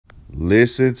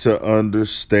listen to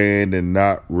understand and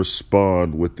not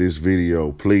respond with this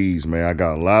video, please, man. I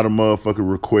got a lot of motherfucking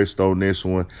requests on this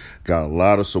one. Got a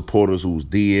lot of supporters who's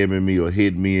DMing me or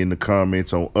hitting me in the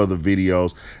comments on other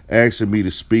videos asking me to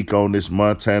speak on this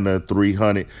Montana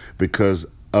 300 because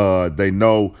they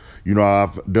know, you know,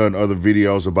 I've done other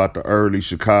videos about the early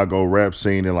Chicago rap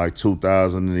scene in like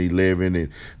 2011 and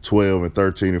 12 and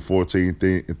 13 and 14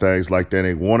 and things like that.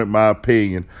 They wanted my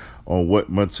opinion on what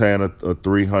Montana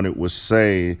 300 was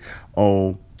saying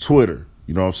on Twitter.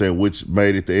 You know what I'm saying? Which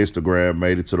made it to Instagram,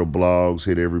 made it to the blogs,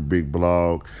 hit every big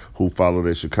blog who follow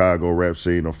that Chicago rap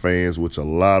scene or fans, which a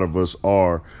lot of us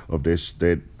are of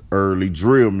that early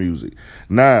drill music.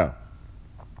 Now,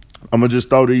 I'm going to just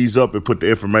throw these up and put the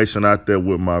information out there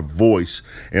with my voice.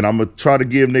 And I'm going to try to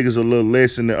give niggas a little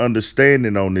lesson and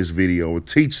understanding on this video and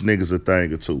teach niggas a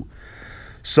thing or two.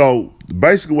 So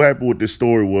basically what happened with this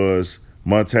story was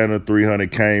Montana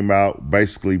 300 came out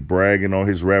basically bragging on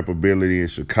his rap ability in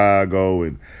Chicago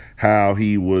and how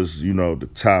he was, you know, the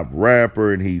top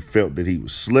rapper and he felt that he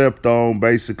was slept on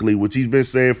basically, which he's been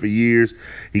saying for years.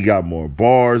 He got more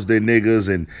bars than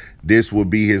niggas and this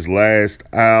would be his last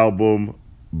album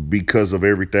because of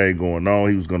everything going on.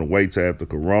 He was going to wait till after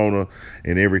Corona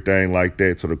and everything like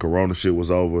that till the Corona shit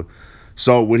was over.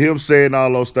 So with him saying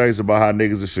all those things about how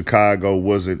niggas in Chicago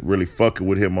wasn't really fucking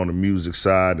with him on the music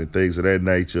side and things of that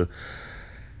nature,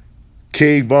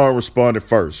 King Von responded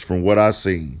first from what I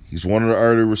seen. He's one of the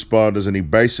early responders and he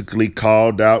basically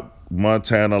called out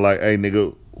Montana like, hey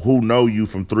nigga, who know you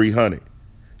from 300?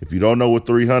 If you don't know what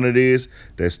 300 is,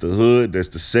 that's the hood, that's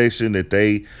the section that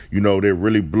they, you know, that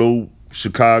really blew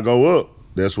Chicago up.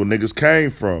 That's where niggas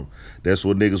came from. That's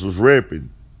what niggas was repping.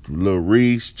 Lil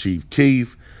Reese, Chief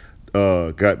Keef,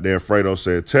 goddamn Fredo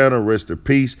Santana, rest in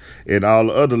peace, and all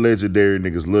the other legendary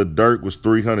niggas. Lil Durk was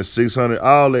 300, 600,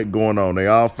 all that going on. They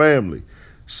all family.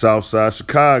 Southside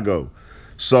Chicago.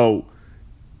 So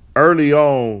early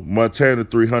on, Montana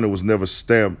 300 was never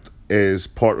stamped as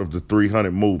part of the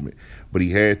 300 movement, but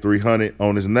he had 300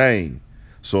 on his name.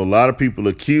 So a lot of people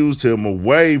accused him of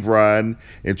wave riding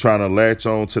and trying to latch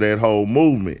on to that whole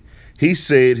movement. He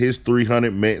said his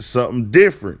 300 meant something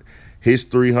different. His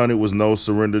 300 was no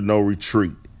surrender, no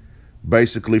retreat,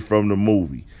 basically from the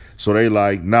movie. So they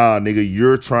like, nah, nigga,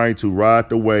 you're trying to ride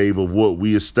the wave of what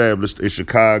we established in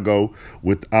Chicago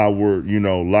with our, you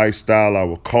know, lifestyle,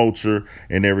 our culture,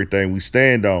 and everything we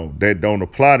stand on. That don't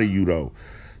apply to you, though.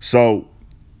 So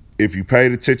if you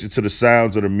paid attention to the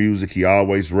sounds of the music, he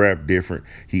always rapped different.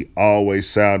 He always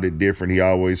sounded different. He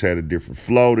always had a different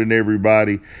flow than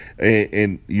everybody.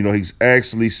 And you know, he's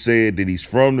actually said that he's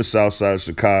from the south side of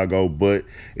Chicago, but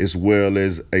as well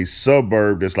as a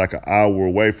suburb that's like an hour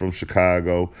away from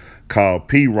Chicago called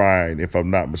P. Ryan, if I'm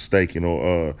not mistaken,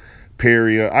 or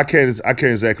Perry. I can't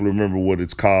exactly remember what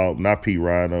it's called. Not P.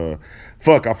 Ryan.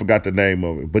 Fuck, I forgot the name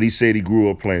of it. But he said he grew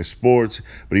up playing sports,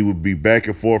 but he would be back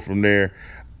and forth from there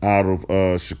out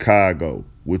of Chicago,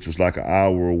 which was like an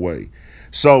hour away.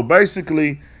 So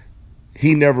basically,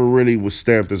 he never really was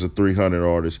stamped as a 300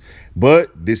 artist,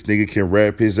 but this nigga can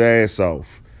rap his ass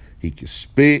off. He can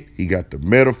spit, he got the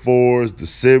metaphors, the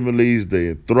similes,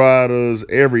 the entradas,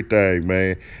 everything,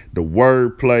 man. The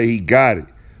wordplay, he got it.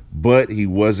 But he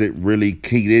wasn't really,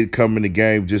 he didn't come in the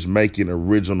game just making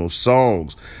original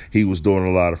songs. He was doing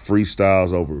a lot of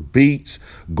freestyles over beats,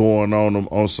 going on them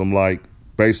on some like,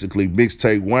 basically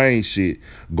mixtape Wayne shit,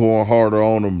 going harder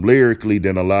on them lyrically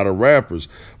than a lot of rappers.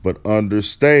 But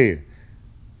understand,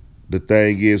 the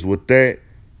thing is with that,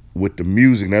 with the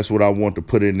music, that's what I want to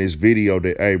put in this video,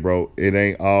 that, hey, bro, it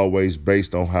ain't always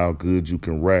based on how good you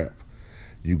can rap.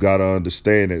 You got to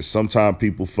understand that sometimes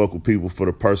people fuck with people for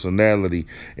the personality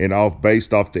and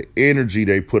based off the energy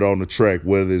they put on the track,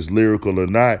 whether it's lyrical or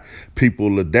not,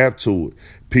 people adapt to it.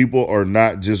 People are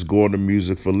not just going to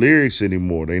music for lyrics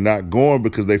anymore. They're not going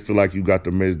because they feel like you got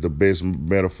the best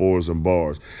metaphors and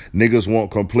bars. Niggas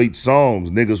want complete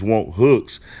songs. Niggas want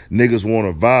hooks. Niggas want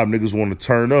a vibe. Niggas want to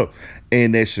turn up.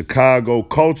 And that Chicago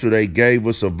culture, they gave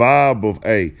us a vibe of,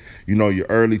 hey, you know, your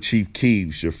early Chief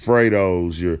Keefs, your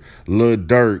Fredos, your Lil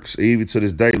Durks. Even to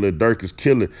this day, Lil Durk is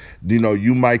killer. You know,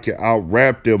 you might can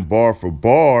out-rap them bar for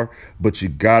bar, but you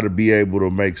got to be able to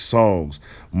make songs.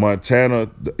 Montana,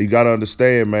 you got to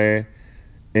understand, man,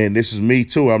 and this is me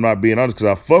too, I'm not being honest,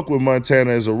 because I fuck with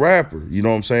Montana as a rapper. You know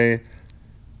what I'm saying?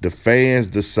 The fans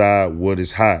decide what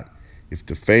is hot. If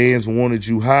the fans wanted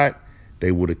you hot,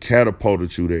 they would have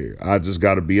catapulted you there. I just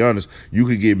got to be honest. You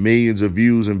could get millions of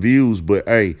views, but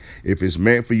hey, if it's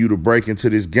meant for you to break into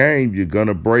this game, you're going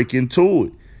to break into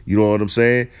it. You know what I'm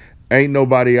saying? Ain't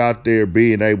nobody out there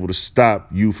being able to stop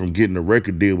you from getting a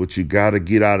record deal, but you got to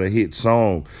get out a hit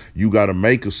song. You got to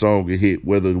make a song a hit,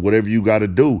 whatever you got to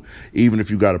do, even if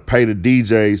you got to pay the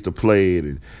DJs to play it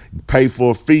and pay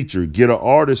for a feature, get an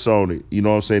artist on it, you know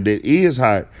what I'm saying, that is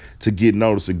hot to get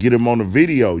noticed and get him on the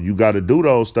video. You got to do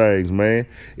those things, man.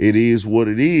 It is what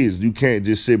it is. You can't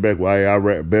just sit back, well, hey, I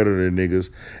rap better than niggas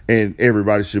and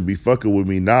everybody should be fucking with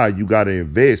me. Nah, you got to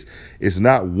invest. It's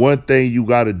not one thing you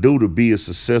got to do to be a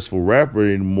successful rapper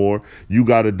anymore. You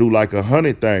got to do like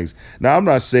 100 things. Now, I'm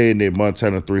not saying that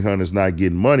Montana 300 is not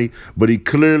getting money, but he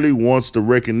clearly wants the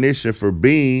recognition for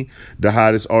being the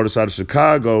hottest artist out of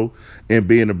Chicago and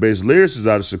being the best lyricist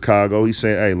out of Chicago. He's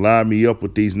saying, hey, line me up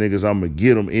with these niggas. I'm going to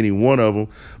get them, any one of them.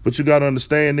 But you got to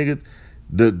understand, nigga,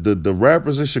 the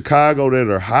rappers in Chicago that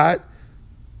are hot,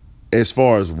 as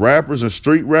far as rappers and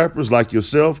street rappers like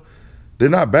yourself, they're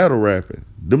not battle rapping.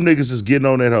 Them niggas is getting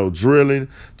on that whole drilling,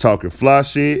 talking fly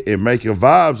shit, and making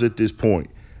vibes at this point.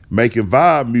 Making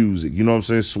vibe music, you know what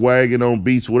I'm saying? Swagging on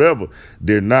beats, whatever.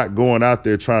 They're not going out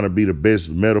there trying to be the best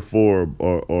metaphor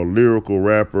or lyrical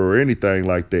rapper or anything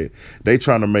like that. They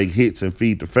trying to make hits and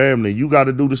feed the family. You got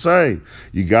to do the same.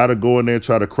 You got to go in there and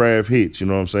try to craft hits, you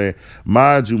know what I'm saying?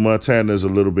 Mind you, Montana is a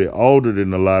little bit older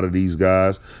than a lot of these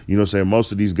guys. You know what I'm saying?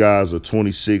 Most of these guys are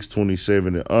 26,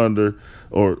 27 and under,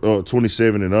 or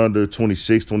 27 and under,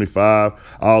 26,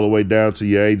 25, all the way down to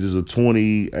your ages of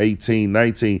 20, 18,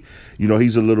 19. You know,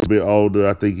 he's a little bit older.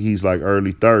 I think he's like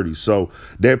early 30s. So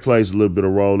that plays a little bit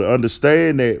of role. To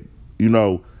understand that, you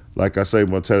know, like I say,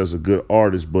 Montana's a good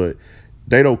artist, but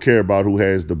they don't care about who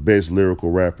has the best lyrical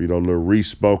rapper. You know, Lil Reese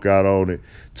spoke out on it.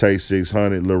 Tay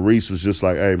 600. Lil Reese was just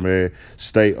like, hey, man,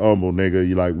 stay humble, nigga.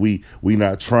 You like, we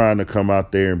not trying to come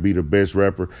out there and be the best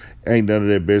rapper. Ain't none of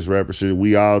that best rapper shit.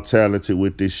 We all talented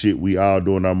with this shit. We all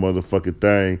doing our motherfucking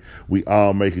thing. We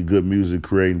all making good music,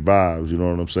 creating vibes. You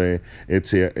know what I'm saying?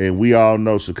 And we all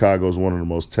know Chicago is one of the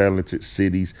most talented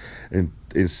cities and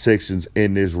sections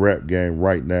in this rap game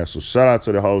right now. So shout out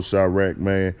to the whole Chirac,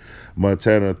 man.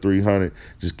 Montana 300.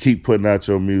 Just keep putting out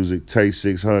your music. Tay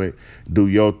 600. Do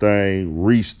your thing.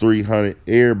 Reese 300.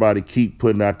 Everybody keep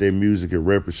putting out their music and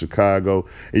repping Chicago.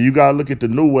 And you got to look at the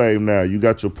new wave now. You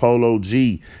got your Polo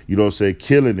G, you know what I'm saying,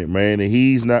 killing it, man. And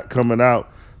he's not coming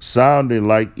out sounding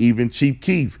like even Chief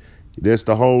Keef. That's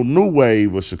the whole new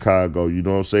wave of Chicago, you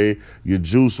know what I'm saying? Your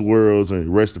Juice Worlds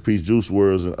and rest in peace Juice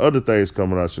Worlds and other things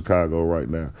coming out of Chicago right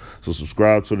now. So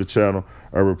subscribe to the channel,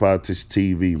 Urban Politician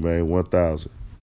TV, man, 1000.